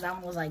unfair, because that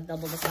one was like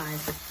double the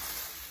size.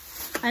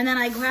 And then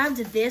I grabbed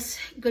this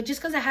just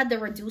because I had the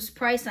reduced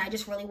price and I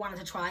just really wanted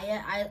to try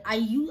it.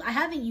 I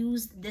haven't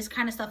used this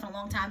kind of stuff in a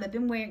long time. I've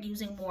been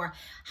using more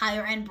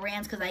higher end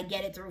brands because I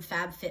get it through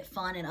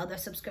FabFitFun and other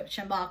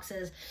subscription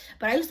boxes.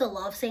 But I used to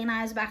love St.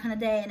 Ives back in the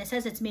day, and it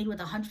says it's made with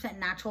 100%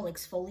 natural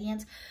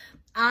exfoliants.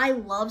 I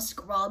love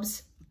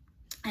scrubs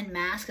and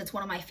masks. It's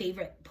one of my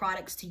favorite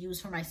products to use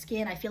for my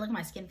skin. I feel like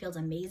my skin feels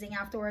amazing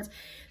afterwards.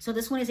 So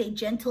this one is a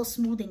gentle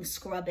smoothing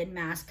scrub and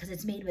mask because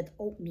it's made with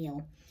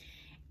oatmeal.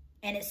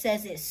 And it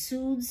says it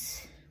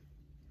soothes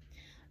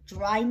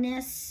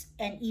dryness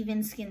and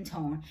even skin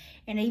tone.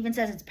 And it even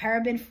says it's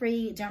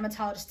paraben-free,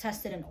 dermatologist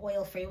tested, and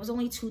oil-free. It was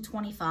only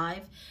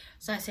 $2.25.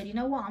 So I said, you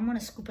know what? I'm going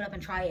to scoop it up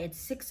and try it. It's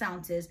 6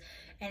 ounces.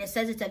 And it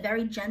says it's a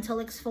very gentle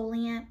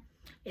exfoliant.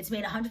 It's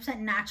made 100%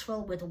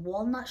 natural with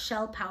walnut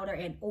shell powder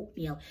and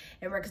oatmeal.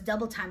 It works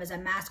double time as a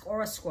mask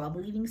or a scrub,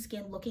 leaving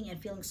skin looking and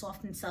feeling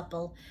soft and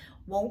supple.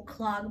 Won't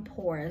clog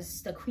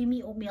pores. The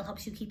creamy oatmeal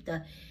helps you keep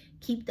the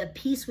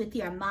peace with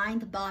your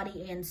mind,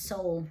 body, and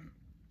soul.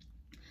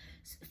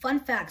 Fun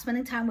fact,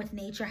 spending time with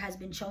nature has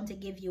been shown to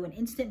give you an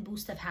instant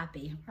boost of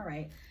happy. All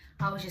right,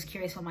 I was just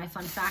curious what my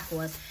fun fact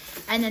was.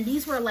 And then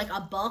these were like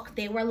 $1.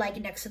 They were like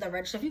next to the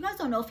register. If you guys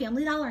don't know,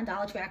 Family Dollar and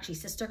Dollar Tree are actually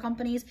sister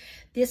companies.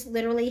 This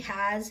literally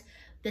has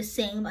the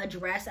same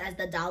address as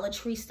the Dollar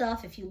Tree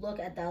stuff. If you look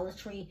at Dollar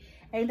Tree,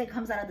 anything that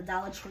comes out of the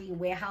Dollar Tree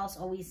warehouse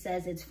always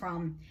says it's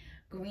from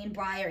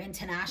Greenbrier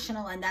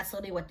International, and that's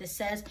literally what this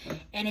says.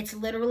 And it's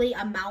literally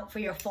a mount for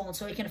your phone,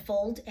 so it can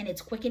fold, and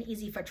it's quick and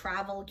easy for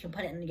travel. You can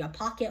put it in your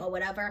pocket or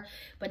whatever,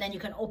 but then you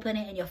can open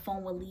it and your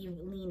phone will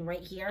lean right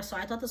here. So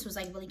I thought this was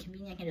like really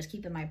convenient. I can just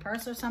keep it in my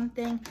purse or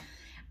something.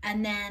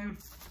 And then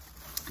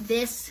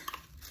this,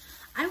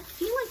 I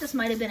feel like this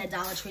might have been a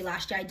Dollar Tree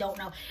last year. I don't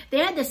know. They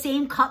had the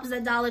same cups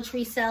that Dollar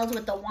Tree sells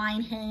with the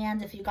wine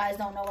hand, if you guys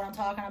don't know what I'm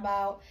talking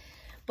about.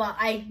 But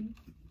I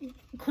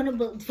couldn't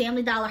believe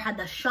Family Dollar had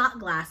the shot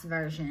glass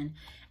version.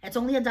 It's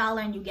only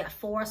 $1 and you get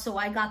 4. So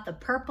I got the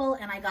purple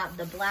and I got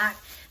the black.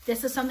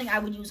 This is something I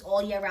would use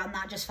all year round,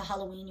 not just for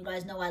Halloween. You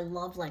guys know I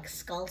love like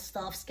skull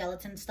stuff,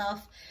 skeleton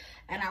stuff.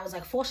 And I was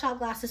like, 4 shot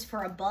glasses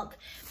for $1.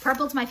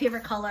 Purple's my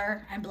favorite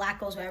color and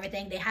black goes with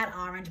everything. They had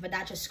orange, but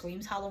that just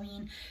screams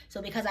Halloween.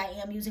 So because I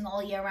am using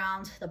all year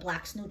round, the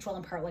black's neutral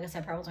and purple, like I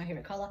said, purple's my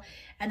favorite color.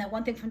 And then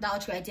one thing from Dollar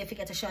Tree I did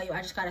forget to show you,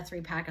 I just got a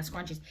 3-pack of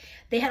scrunchies.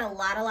 They had a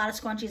lot of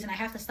scrunchies and I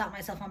have to stop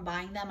myself from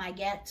buying them. I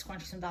get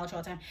scrunchies from Dollar Tree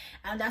all the time.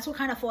 And that's what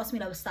kind of forced me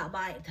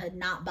to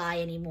not buy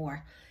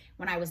anymore.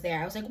 When I was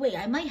there, I was like, wait,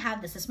 I might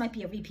have this. This might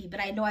be a repeat, but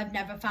I know I've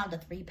never found a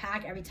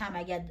 3-pack. Every time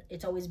I get,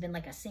 it's always been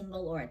like a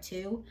single or a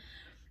 2.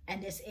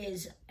 And this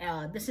is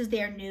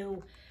their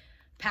new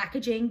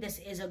packaging. This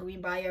is a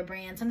Greenbrier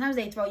brand. Sometimes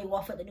they throw you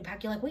off with the new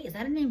pack. You're like, wait, is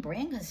that a name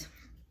brand? Because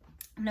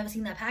I've never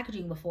seen that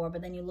packaging before.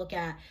 But then you look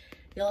at,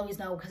 you'll always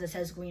know because it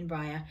says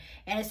Greenbrier.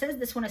 And it says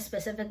this one is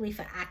specifically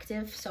for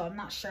active. So I'm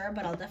not sure,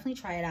 but I'll definitely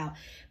try it out.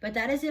 But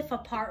that is it for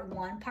part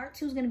 1. Part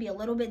 2 is going to be a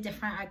little bit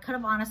different. I could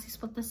have honestly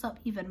split this up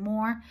even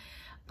more.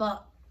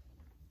 But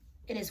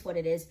it is what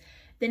it is.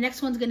 The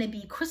next one's going to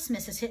be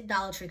Christmas. It's hit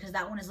Dollar Tree because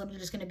that one is literally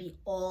just going to be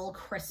all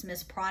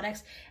Christmas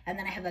products. And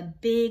then I have a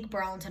big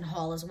Burlington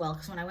haul as well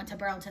because when I went to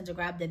Burlington to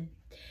grab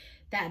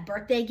that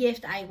birthday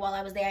gift, while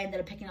I was there, I ended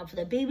up picking up for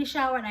the baby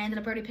shower and I ended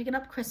up already picking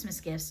up Christmas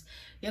gifts.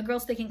 Your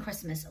girl's thinking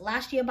Christmas.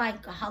 Last year by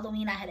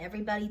Halloween, I had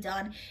everybody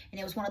done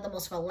and it was one of the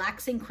most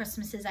relaxing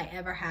Christmases I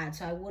ever had.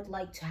 So I would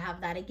like to have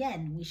that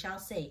again. We shall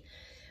see.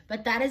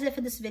 But that is it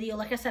for this video.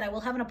 Like I said, I will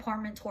have an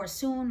apartment tour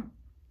soon.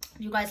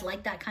 If you guys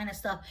like that kind of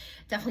stuff,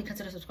 definitely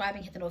consider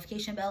subscribing, hit the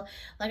notification bell.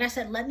 Like I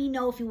said, let me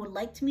know if you would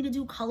like me to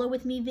do color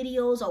with me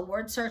videos or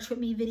word search with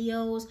me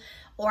videos,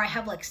 or I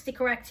have like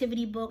sticker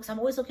activity books. I'm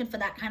always looking for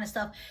that kind of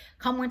stuff.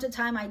 Come winter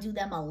time, I do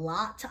them a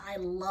lot. I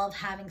love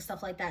having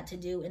stuff like that to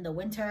do in the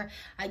winter.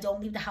 I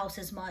don't leave the house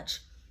as much.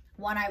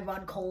 One, I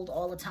run cold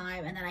all the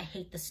time, and then I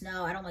hate the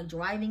snow. I don't like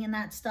driving in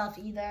that stuff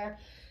either.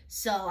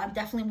 So I'm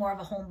definitely more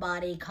of a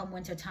homebody come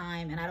winter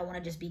time, and I don't want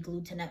to just be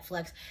glued to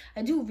Netflix.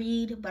 I do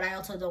read, but I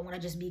also don't want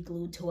to just be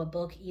glued to a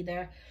book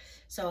either.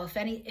 So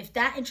if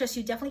that interests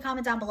you, definitely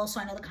comment down below so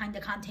I know the kind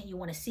of content you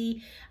want to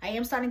see. I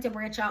am starting to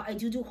branch out. I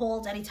do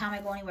hauls anytime I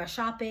go anywhere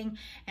shopping,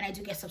 and I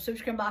do get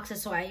subscription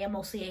boxes, so I am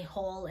mostly a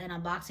haul and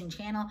unboxing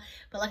channel.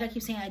 But like I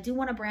keep saying, I do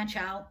want to branch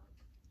out.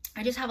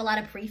 I just have a lot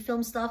of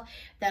pre-film stuff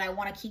that I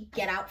want to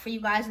get out for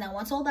you guys. And then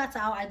once all that's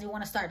out, I do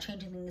want to start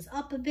changing things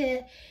up a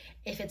bit.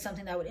 If it's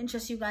something that would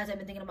interest you guys, I've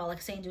been thinking about, like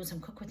I say, doing some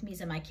cook with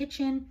me's in my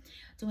kitchen,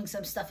 doing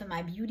some stuff in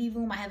my beauty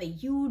room. I have a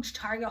huge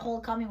Target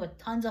haul coming with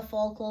tons of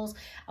fall clothes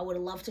I would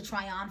love to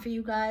try on for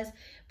you guys.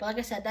 But like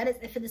I said, that is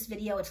it for this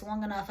video. It's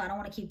long enough. I don't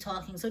want to keep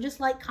talking. So just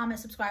like, comment,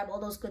 subscribe, all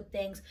those good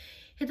things.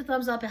 Hit the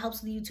thumbs up. It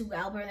helps with the YouTube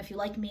algorithm. If you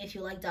like me, if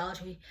you like Dollar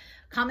Tree,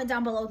 comment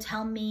down below.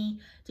 Tell me,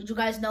 did you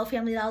guys know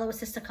Family Dollar was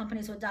sister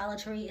companies with Dollar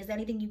Tree? Is there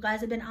anything you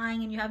guys have been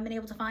eyeing and you haven't been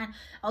able to find?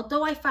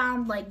 Although I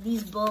found like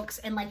these books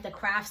and like the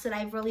crafts that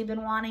I've really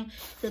been wanting,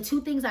 the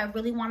 2 things I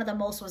really wanted the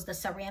most was the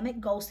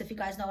ceramic ghost, if you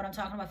guys know what I'm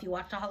talking about, if you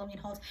watch the Halloween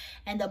hauls,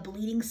 and the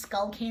bleeding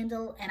skull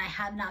candle, and I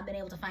have not been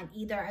able to find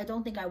either. I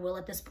don't think I will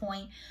at this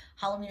point.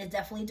 Halloween is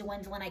definitely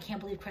dwindling. I can't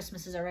believe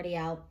Christmas is already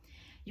out.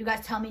 You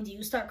guys tell me, do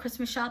you start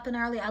Christmas shopping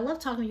early? I love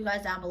talking to you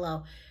guys down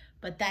below.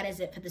 But that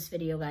is it for this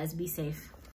video, guys. Be safe.